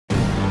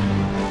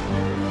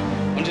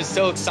just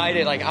so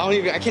excited. Like,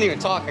 I can't even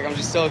talk. Like, I'm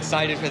just so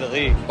excited for the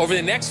league. Over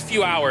the next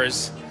few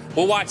hours,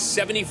 we'll watch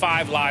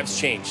 75 lives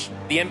change.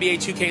 The NBA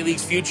 2K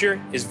League's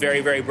future is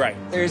very, very bright.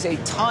 There's a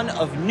ton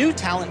of new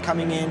talent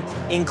coming in,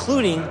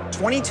 including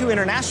 22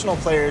 international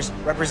players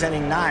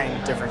representing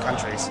 9 different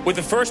countries. With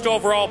the first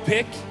overall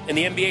pick in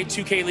the NBA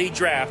 2K League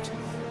draft,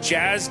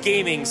 Jazz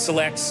Gaming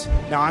selects...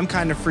 Now, I'm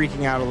kind of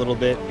freaking out a little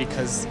bit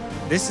because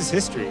this is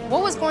history.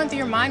 What was going through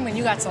your mind when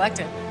you got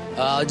selected?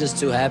 I was just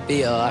too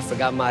happy. I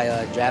forgot my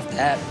draft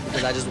hat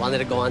because I just wanted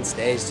to go on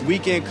stage.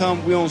 Weekend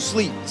come, we don't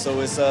sleep, so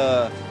it's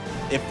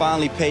it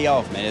finally pay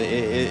off, man.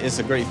 It's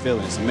a great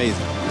feeling. It's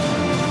amazing.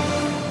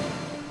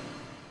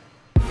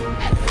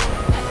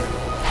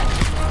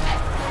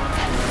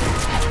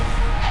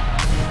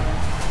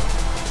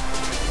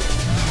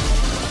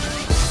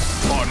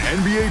 On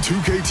NBA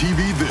 2K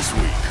TV this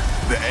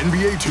week, the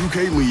NBA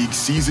 2K League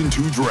Season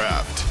 2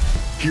 Draft.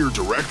 Hear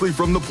directly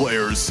from the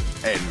players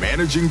and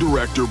Managing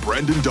Director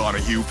Brendan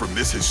Donahue from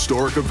this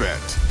historic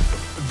event.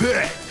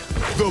 Then,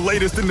 the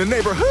latest in the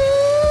neighborhood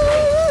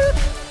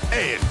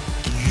and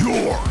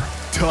your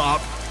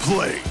top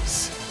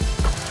plays.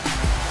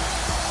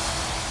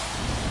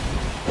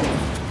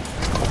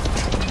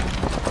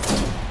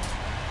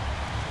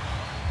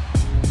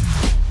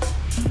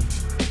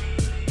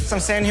 So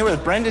I'm standing here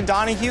with Brendan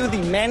Donahue, the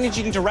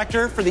Managing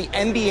Director for the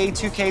NBA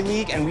 2K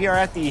League, and we are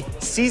at the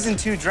Season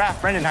 2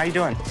 Draft. Brendan, how you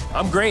doing?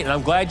 I'm great, and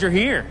I'm glad you're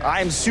here.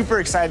 I am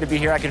super excited to be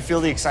here. I can feel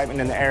the excitement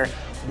in the air.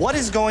 What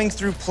is going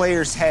through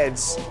players'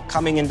 heads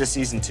coming into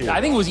Season 2? I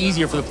think it was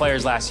easier for the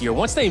players last year.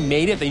 Once they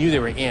made it, they knew they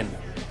were in.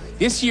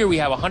 This year, we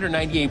have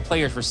 198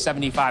 players for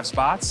 75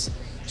 spots.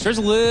 So there's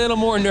a little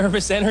more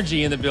nervous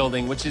energy in the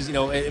building, which is,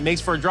 it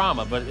makes for a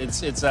drama, but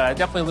it's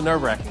definitely a little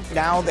nerve-wracking.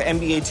 Now the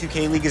NBA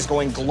 2K League is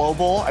going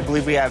global. I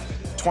believe we have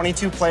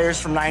 22 players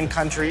from 9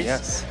 countries.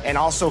 Yes. And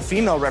also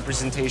female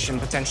representation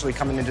potentially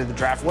coming into the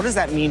draft. What does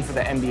that mean for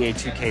the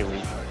NBA 2K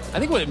League? I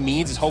think what it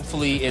means is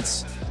hopefully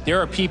there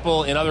are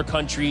people in other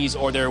countries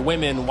or there are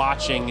women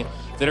watching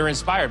that are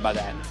inspired by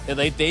that.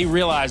 They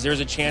realize there's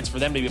a chance for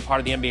them to be a part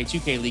of the NBA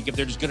 2K League if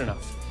they're just good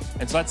enough.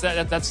 And so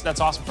that's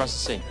awesome for us to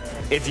see.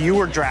 If you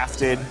were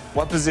drafted,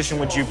 what position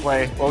would you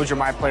play? What would your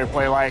My Player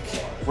play like?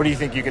 What do you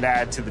think you could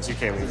add to the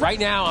 2K League? Right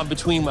now, I'm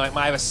between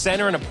I have a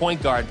center and a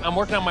point guard. I'm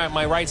working on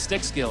my right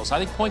stick skills. I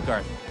think point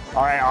guard.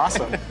 All right,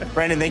 awesome.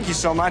 Brandon, thank you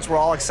so much. We're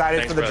all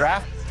excited for the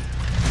draft.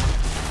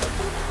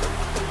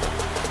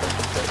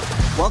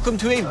 Welcome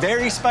to a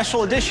very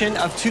special edition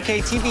of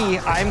 2K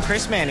TV. I'm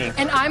Chris Manning.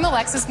 And I'm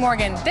Alexis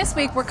Morgan. This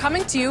week, we're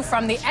coming to you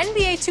from the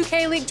NBA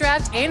 2K League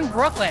draft in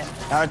Brooklyn.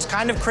 Now, it's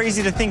kind of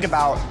crazy to think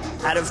about.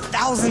 Out of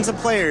thousands of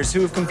players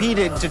who have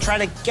competed to try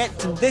to get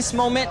to this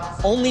moment,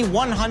 only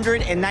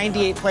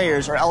 198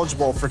 players are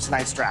eligible for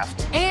tonight's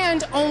draft.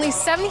 And only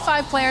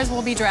 75 players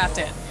will be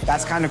drafted.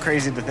 That's kind of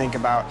crazy to think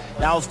about.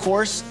 Now, of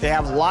course, they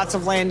have lots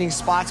of landing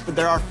spots, but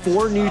there are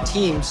 4 new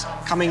teams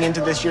coming into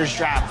this year's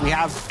draft. We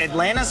have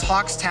Atlanta's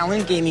Hawks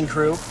Talon Gaming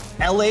Crew,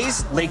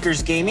 LA's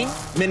Lakers Gaming,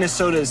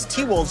 Minnesota's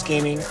T-Wolves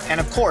Gaming,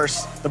 and of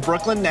course, the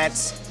Brooklyn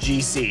Nets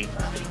GC.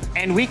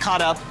 And we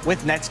caught up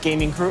with Nets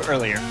Gaming Crew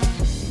earlier.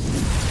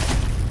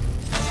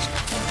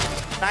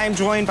 I am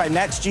joined by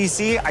Nets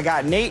GC. I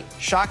got Nate,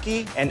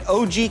 Shockey, and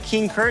OG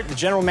King Kurt, the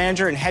general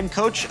manager and head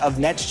coach of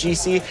Nets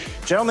GC.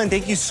 Gentlemen,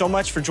 thank you so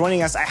much for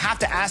joining us. I have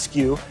to ask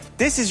you,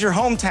 this is your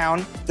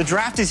hometown. The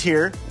draft is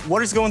here.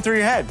 What is going through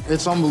your head?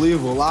 It's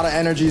unbelievable. A lot of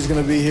energy is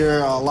going to be here,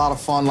 a lot of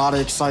fun, a lot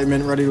of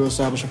excitement, ready to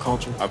establish a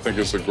culture. I think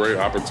it's a great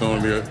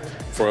opportunity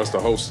for us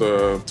to host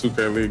a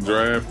 2K League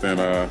draft,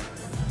 and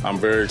I'm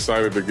very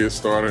excited to get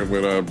started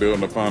with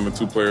building upon the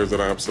 2 players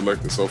that I have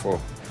selected so far.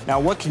 Now,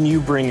 what can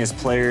you bring as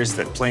players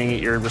that playing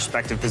at your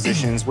respective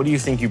positions? What do you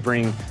think you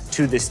bring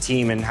to this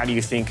team, and how do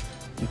you think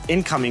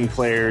incoming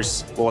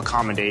players will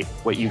accommodate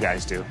what you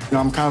guys do?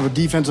 I'm kind of a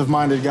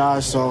defensive-minded guy,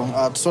 so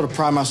I sort of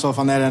pride myself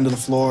on that end of the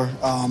floor.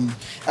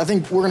 I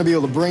think we're going to be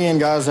able to bring in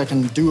guys that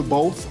can do it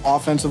both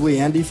offensively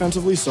and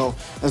defensively, so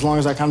as long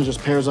as that kind of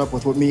just pairs up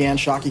with what me and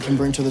Shockey can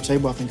bring to the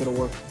table, I think it'll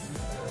work.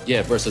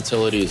 Yeah,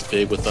 versatility is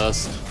big with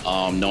us.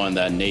 Knowing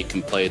that Nate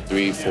can play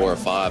 3, 4, or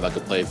 5, I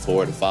could play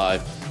 4 to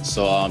 5.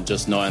 So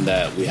just knowing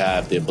that we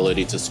have the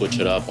ability to switch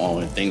it up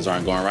when things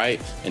aren't going right,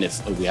 and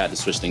if we had to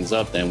switch things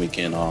up, then we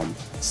can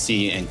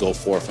see and go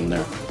forward from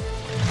there.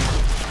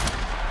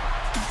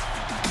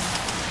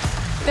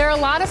 There are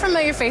a lot of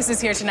familiar faces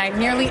here tonight.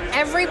 Nearly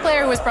every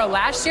player who was pro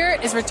last year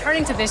is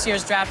returning to this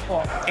year's draft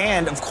pool.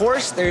 And, of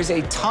course, there's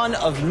a ton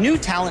of new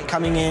talent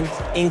coming in,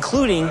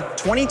 including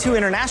 22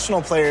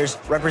 international players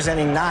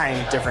representing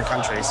 9 different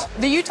countries.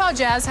 The Utah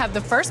Jazz have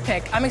the first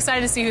pick. I'm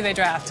excited to see who they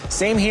draft.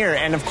 Same here.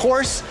 And, of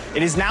course,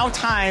 it is now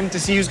time to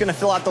see who's going to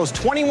fill out those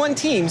 21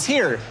 teams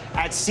here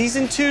at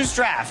Season 2's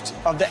draft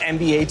of the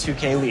NBA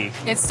 2K League.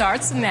 It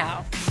starts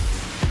now.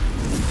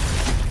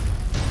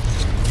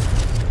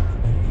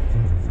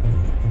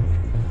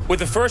 With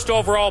the first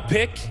overall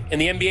pick in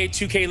the NBA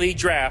 2K League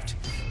draft,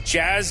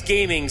 Jazz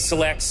Gaming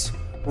selects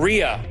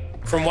Rhea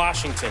from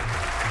Washington.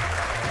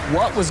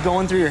 What was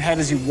going through your head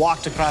as you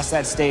walked across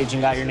that stage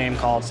and got your name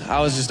called? I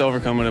was just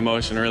overcome with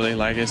emotion, really.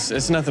 Like,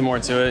 it's nothing more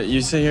to it.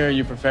 You sit here,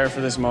 you prepare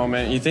for this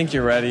moment, you think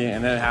you're ready,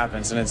 and then it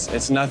happens, and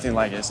it's nothing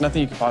like it. It's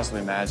nothing you could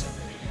possibly imagine.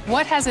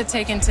 What has it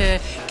taken to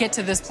get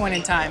to this point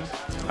in time?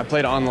 I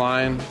played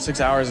online 6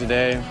 hours a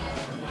day.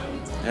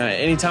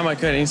 Anytime I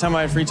could, anytime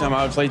I had free time,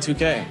 I would play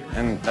 2K,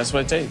 and that's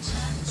what it takes.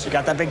 So you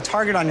got that big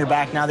target on your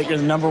back now that you're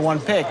the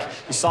 #1 pick.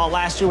 You saw it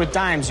last year with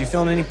Dimes. You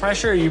feeling any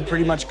pressure, or are you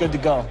pretty much good to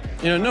go?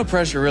 You know, no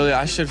pressure, really.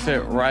 I should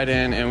fit right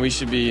in, and we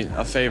should be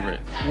a favorite.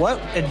 What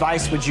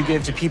advice would you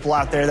give to people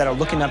out there that are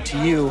looking up to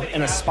you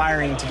and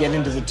aspiring to get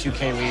into the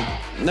 2K League?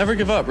 Never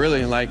give up,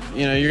 really. Like,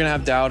 you know, you're going to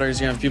have doubters.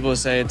 You're going to have people who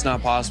say it's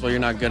not possible, you're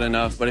not good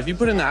enough. But if you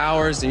put in the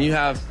hours and you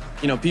have,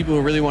 you know, people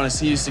who really want to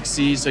see you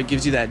succeed, so it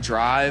gives you that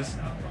drive,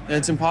 then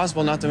it's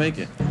impossible not to make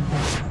it.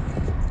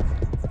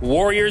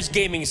 Warriors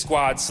Gaming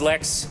Squad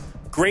selects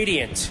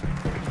Gradient.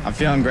 I'm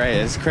feeling great.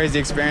 It's a crazy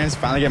experience.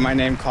 Finally get my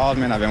name called,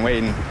 man. I've been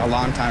waiting a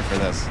long time for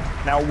this.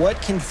 Now,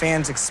 what can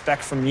fans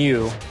expect from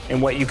you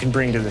and what you can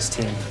bring to this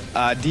team?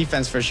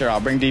 Defense for sure.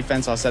 I'll bring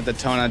defense. I'll set the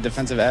tone on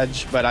defensive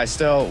edge, but I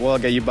still will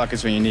get you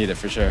buckets when you need it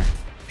for sure.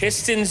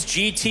 Pistons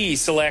GT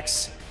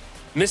selects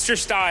Mr.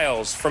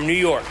 Styles from New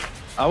York.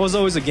 I was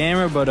always a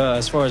gamer, but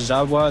as far as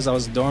job-wise, I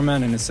was a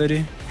doorman in the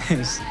city,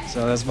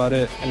 so that's about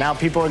it. And now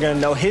people are going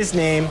to know his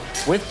name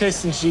with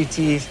Pistons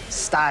GT,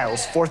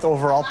 Styles, 4th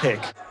overall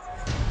pick.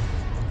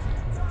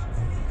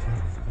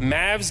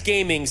 Mavs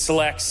Gaming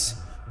selects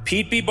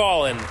Pete B.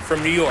 Ballin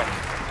from New York.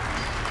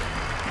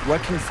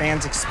 What can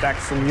fans expect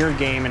from your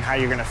game and how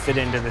you're going to fit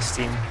into this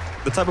team?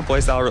 The type of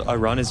play style I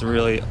run is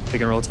really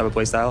pick and roll type of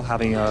play style.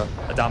 Having a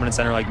dominant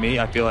center like me,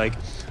 I feel like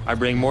I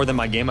bring more than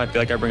my game. I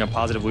feel like I bring a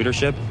positive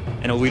leadership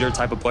and a leader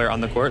type of player on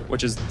the court,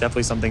 which is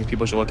definitely something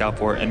people should look out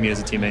for in me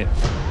as a teammate.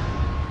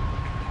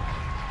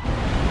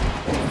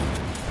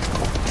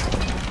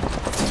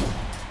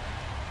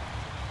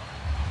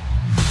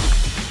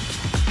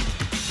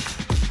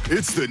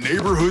 It's the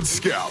Neighborhood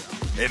Scout,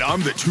 and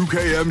I'm the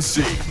 2K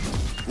MC.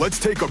 Let's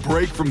take a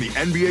break from the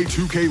NBA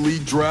 2K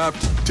League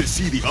draft to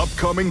see the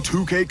upcoming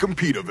 2K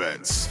Compete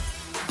events.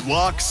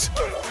 Blocks,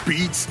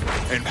 beats,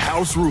 and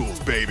house rules,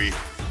 baby.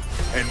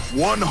 And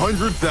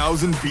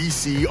 100,000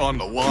 BC on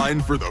the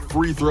line for the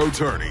free throw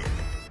tourney.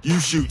 You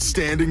shoot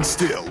standing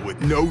still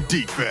with no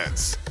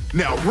defense.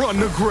 Now run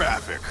the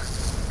graphic.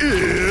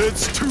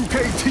 It's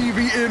 2K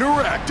TV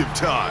Interactive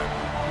time.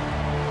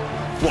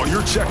 While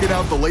you're checking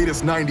out the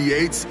latest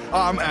 98s,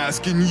 I'm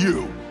asking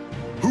you,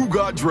 who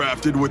got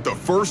drafted with the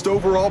 1st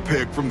overall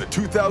pick from the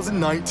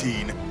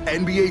 2019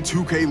 NBA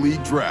 2K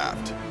League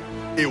draft?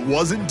 It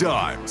wasn't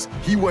Dimes.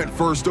 He went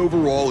 1st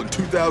overall in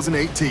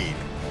 2018.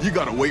 You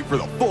gotta wait for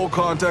the full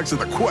context of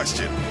the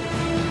question.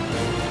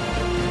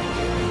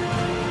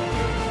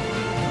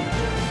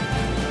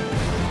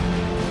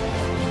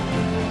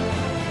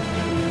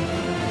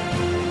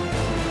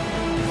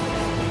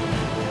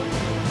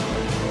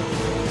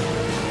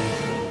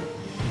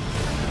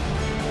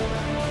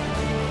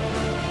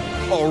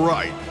 All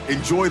right,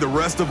 enjoy the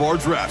rest of our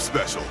draft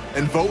special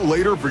and vote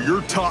later for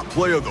your top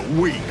play of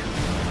the week.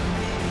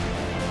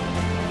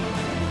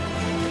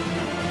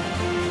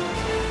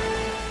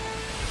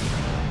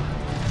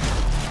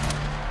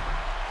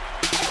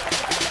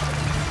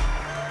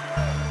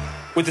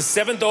 With the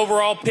 7th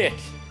overall pick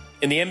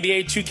in the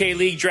NBA 2K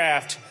League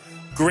draft,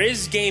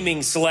 Grizz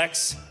Gaming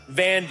selects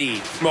Vandy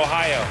from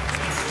Ohio.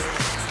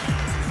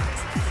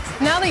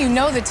 Now that you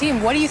know the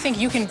team, what do you think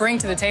you can bring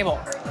to the table?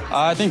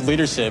 I think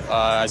leadership.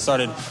 I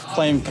started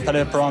playing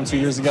competitive pro 2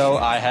 years ago.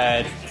 I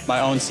had my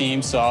own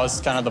team, so I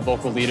was kind of the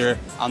vocal leader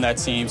on that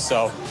team.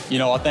 So, you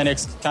know,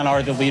 Authentics kind of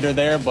are the leader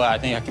there, but I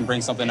think I can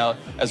bring something out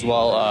as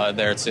well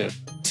there too.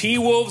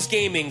 T-Wolves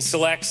Gaming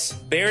selects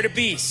Bear to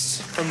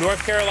Beast from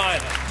North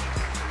Carolina.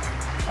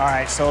 All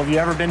right, so have you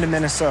ever been to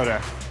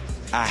Minnesota?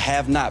 I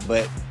have not,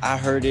 but I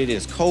heard it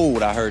is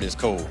cold. I heard it's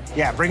cold.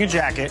 Yeah, bring a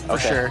jacket for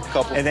sure.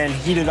 Couple. And then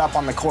heat it up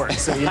on the court.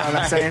 So you know what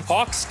I'm saying?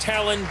 Hawks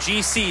Talon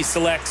GC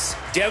selects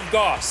Dev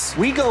Goss.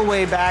 We go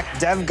way back.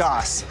 Dev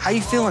Goss. How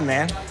you feeling,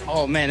 man?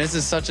 Oh, man, this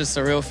is such a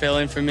surreal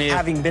feeling for me.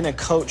 Having been a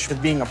coach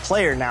with being a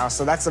player now,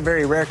 so that's a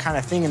very rare kind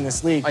of thing in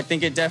this league. I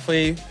think it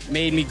definitely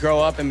made me grow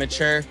up and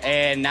mature,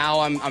 and now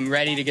I'm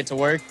ready to get to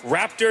work.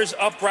 Raptors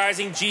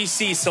Uprising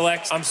GC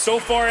selects I'm So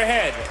Far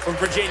Ahead from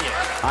Virginia.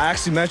 I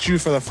actually met you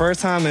for the first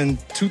time in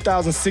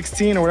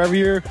 2016 or whatever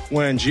year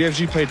when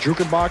GFG played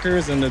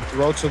Drukerbachers in the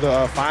road to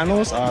the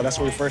finals. That's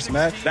where we first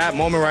met. That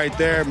moment right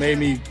there made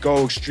me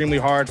go extremely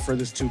hard for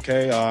this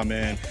 2K, and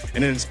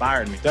it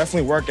inspired me.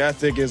 Definitely work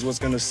ethic is what's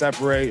going to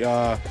separate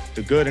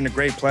the good and the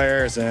great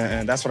players,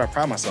 and that's what I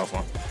pride myself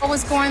on. What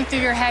was going through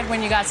your head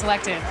when you got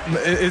selected?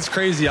 It's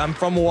crazy. I'm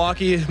from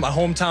Milwaukee, my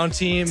hometown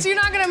team. So you're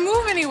not going to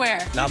move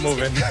anywhere? Not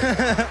moving.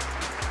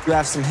 You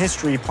have some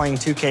history playing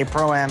 2K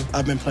Pro-Am.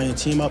 I've been playing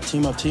team up.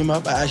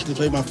 I actually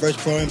played my first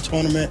Pro-Am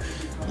tournament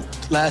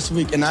last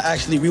week, and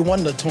we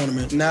won the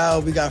tournament. Now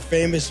we got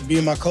Famous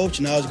being my coach,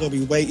 and now it's going to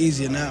be way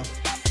easier now.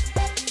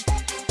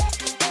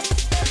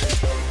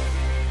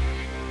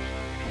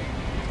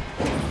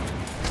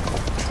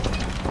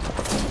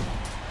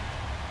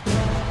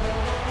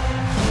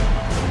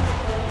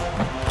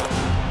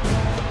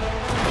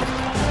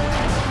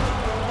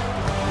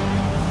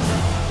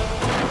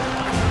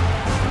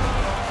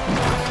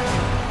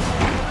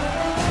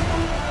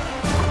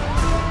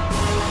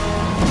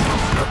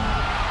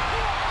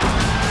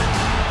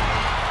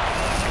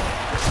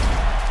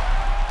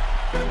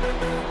 I'm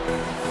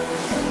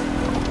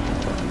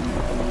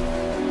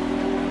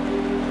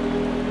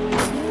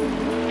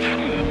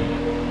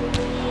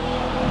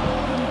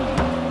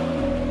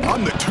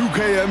the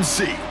 2K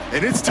MC,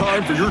 and it's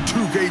time for your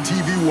 2K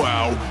TV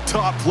Wow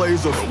Top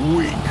Plays of the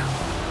Week.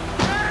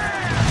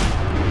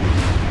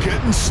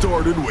 Getting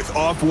started with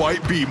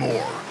Off-White Be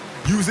More.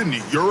 Using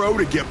the Euro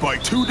to get by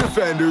 2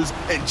 defenders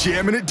and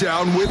jamming it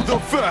down with the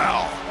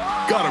foul.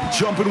 Got him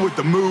jumping with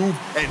the move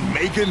and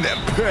making them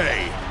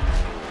pay.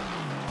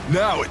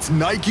 Now it's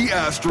Nike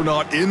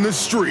Astronaut in the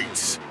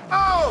streets.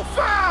 Oh,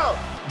 foul!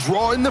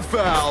 Drawing the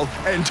foul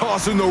and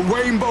tossing the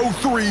rainbow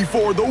 3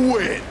 for the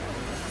win.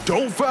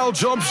 Don't foul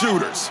jump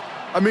shooters.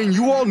 I mean,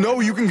 you all know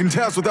you can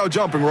contest without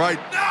jumping, right?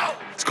 No!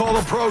 It's called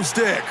a pro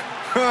stick.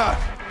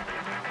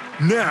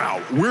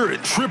 Now, we're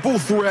in triple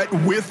threat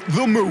with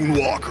the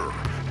Moonwalker.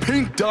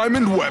 Pink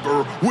Diamond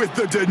Weber with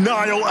the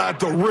denial at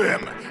the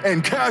rim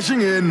and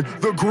cashing in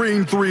the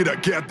green 3 to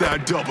get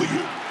that W.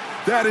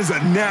 That is a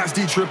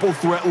nasty triple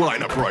threat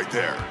lineup right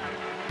there.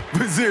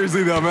 But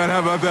seriously though, man, how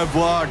about that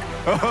block?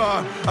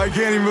 I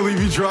can't even believe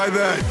you tried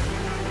that.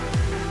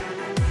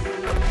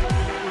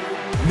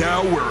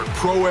 Now we're in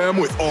Pro-Am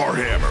with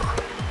R-Hammer.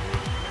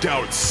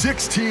 Down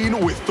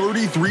 16 with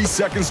 33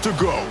 seconds to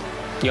go.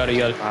 You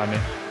gotta calm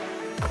it.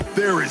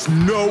 There is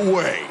no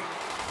way.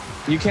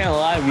 You can't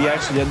lie, we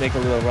actually did make a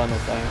little run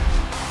with that.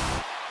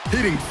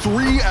 Hitting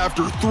 3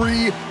 after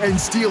 3 and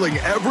stealing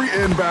every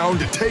inbound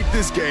to take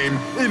this game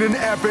in an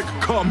epic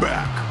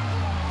comeback.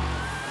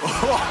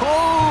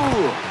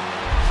 Oh!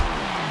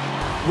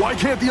 Why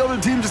can't the other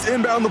team just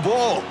inbound the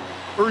ball?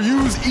 Or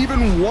use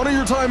even one of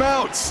your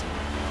timeouts?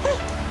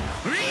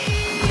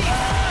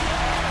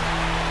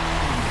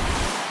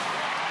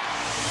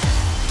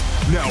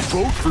 Now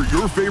vote for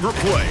your favorite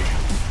play.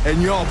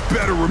 And y'all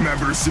better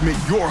remember to submit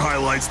your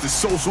highlights to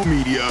social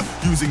media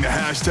using the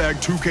hashtag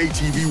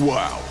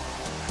 2KTVWow.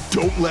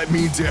 Don't let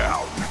me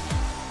down,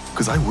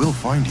 because I will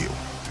find you.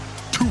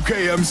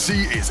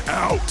 2KMC is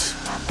out.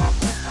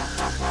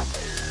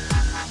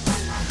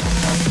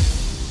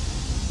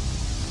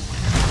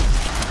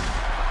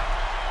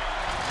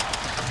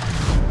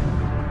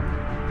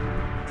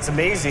 It's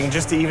amazing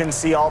just to even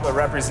see all the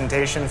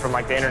representation from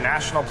like the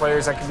international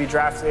players that could be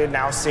drafted,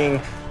 now seeing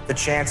the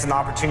chance and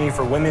opportunity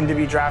for women to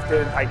be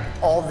drafted. Like,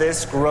 all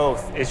this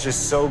growth is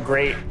just so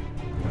great.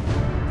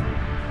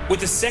 With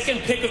the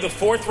second pick of the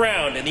 4th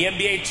round in the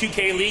NBA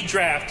 2K League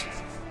draft,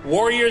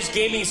 Warriors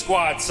Gaming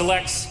Squad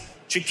selects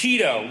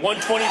Chiquita,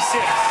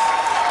 126.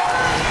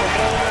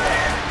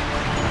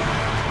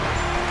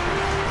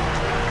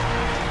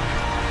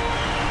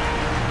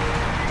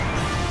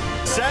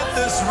 Set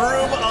this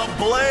room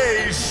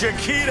ablaze.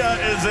 Chiquita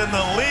is in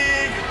the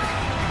league.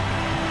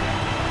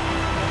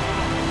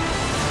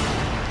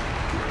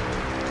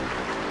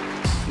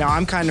 Now,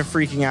 I'm kind of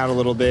freaking out a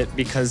little bit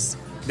because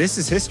this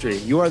is history.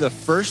 You are the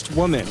first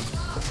woman,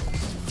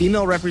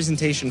 female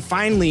representation,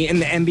 finally in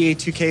the NBA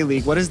 2K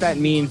League. What does that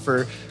mean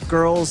for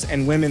girls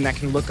and women that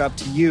can look up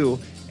to you,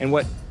 and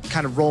what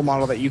kind of role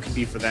model that you can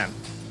be for them?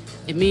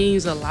 It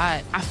means a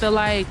lot. I feel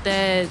like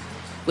that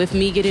with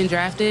me getting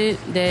drafted,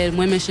 that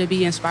women should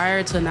be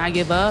inspired to not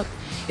give up.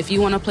 If you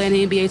want to play in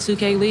the NBA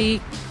 2K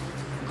League,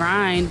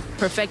 grind,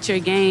 perfect your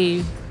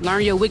game,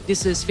 learn your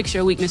weaknesses, fix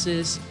your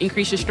weaknesses,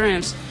 increase your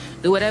strengths.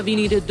 Do whatever you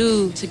need to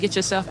do to get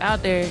yourself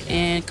out there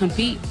and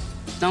compete.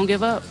 Don't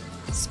give up.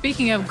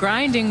 Speaking of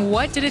grinding,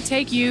 what did it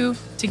take you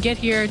to get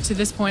here to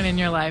this point in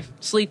your life?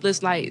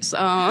 Sleepless nights.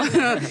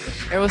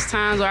 There was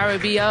times where I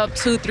would be up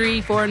 2,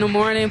 3, 4 in the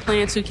morning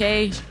playing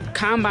 2K.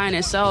 Combine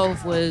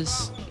itself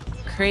was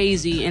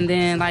crazy. And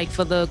then like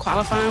for the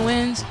qualifying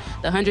wins,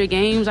 the 100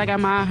 games, I got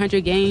my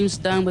 100 games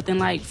done within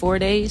like 4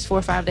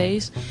 or 5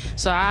 days.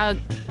 So I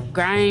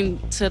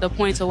grind to the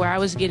point to where I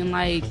was getting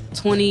like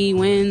 20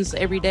 wins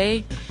every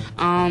day.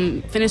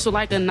 Finished with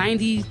like a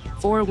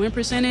 94 win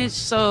percentage.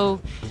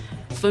 So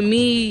for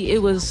me, it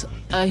was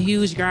a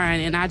huge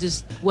grind, and I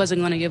just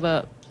wasn't going to give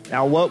up.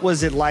 Now, what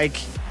was it like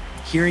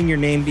hearing your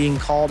name being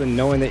called and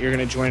knowing that you're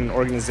going to join an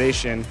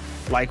organization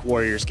like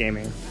Warriors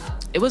Gaming?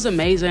 It was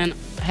amazing.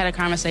 I had a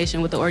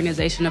conversation with the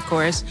organization, of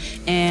course,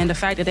 and the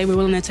fact that they were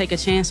willing to take a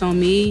chance on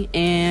me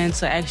and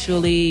to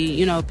actually,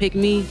 you know, pick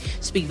me,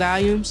 speak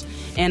volumes.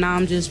 And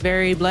I'm just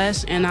very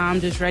blessed, and I'm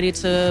just ready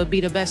to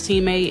be the best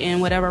teammate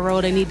in whatever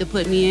role they need to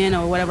put me in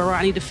or whatever role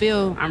I need to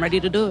fill. I'm ready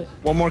to do it.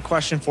 One more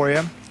question for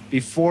you.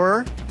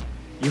 Before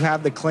you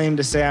have the claim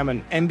to say I'm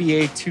an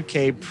NBA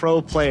 2K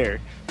pro player,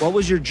 what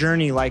was your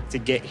journey like to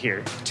get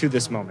here to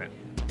this moment?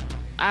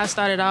 I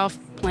started off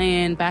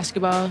playing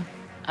basketball.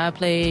 I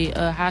played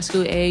high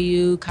school,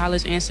 AAU,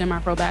 college, and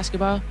semi-pro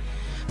basketball.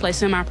 Played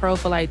semi-pro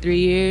for like 3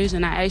 years,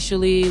 and I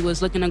actually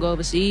was looking to go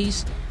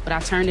overseas, but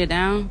I turned it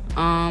down.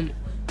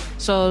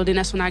 So then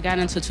that's when I got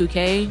into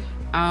 2K,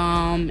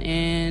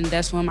 and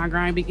that's when my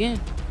grind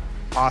began.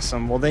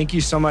 Awesome. Well, thank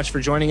you so much for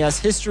joining us.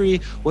 History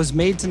was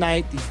made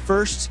tonight, the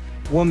first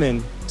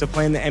woman to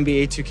play in the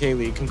NBA 2K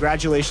League.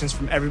 Congratulations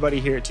from everybody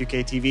here at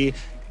 2K TV.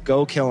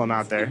 Go kill them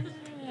out there.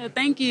 Yeah,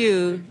 thank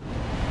you.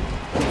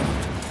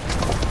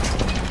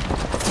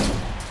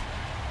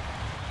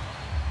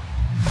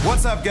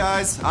 What's up,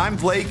 guys? I'm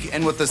Blake,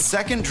 and with the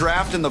second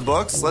draft in the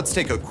books, let's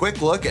take a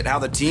quick look at how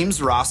the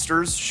team's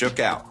rosters shook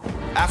out.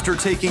 After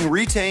taking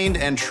retained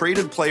and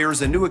traded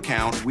players into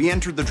account, we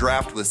entered the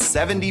draft with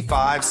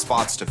 75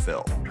 spots to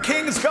fill.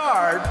 Kings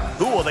Guard,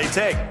 who will they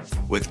take?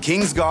 With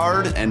Kings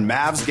Guard and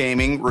Mavs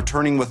Gaming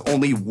returning with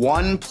only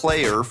one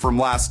player from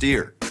last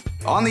year.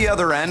 On the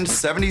other end,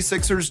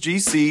 76ers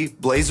GC,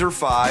 Blazer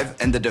 5,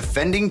 and the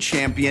defending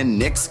champion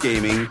Knicks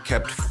Gaming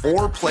kept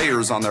 4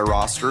 players on their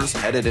rosters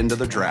headed into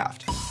the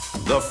draft.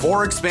 The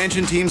 4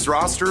 expansion teams'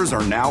 rosters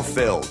are now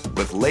filled,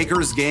 with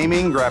Lakers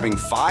Gaming grabbing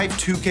 5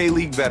 2K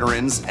League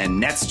veterans and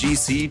Nets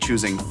GC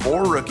choosing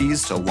 4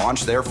 rookies to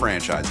launch their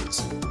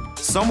franchises.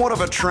 Somewhat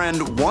of a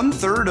trend,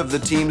 1/3 of the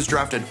teams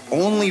drafted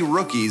only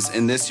rookies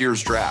in this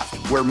year's draft,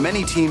 where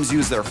many teams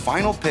use their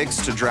final picks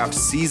to draft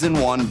Season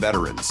 1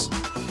 veterans.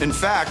 In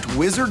fact,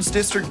 Wizards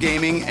District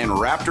Gaming and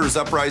Raptors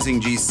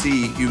Uprising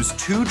GC used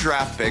 2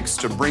 draft picks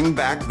to bring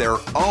back their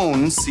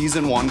own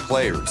Season 1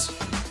 players.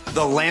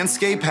 The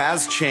landscape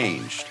has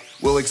changed.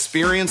 Will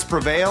experience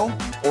prevail,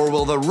 or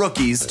will the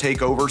rookies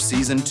take over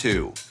Season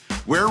 2?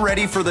 We're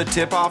ready for the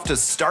tip-off to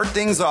start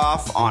things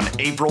off on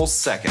April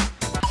 2nd.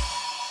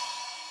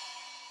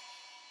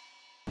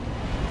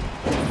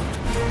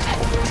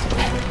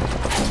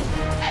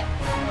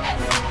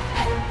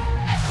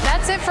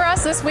 That's it for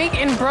us this week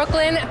in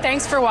Brooklyn.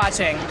 Thanks for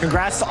watching.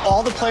 Congrats to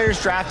all the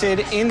players drafted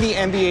in the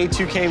NBA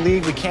 2K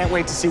League. We can't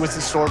wait to see what's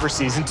in store for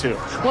Season 2.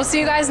 We'll see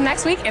you guys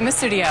next week in the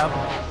studio.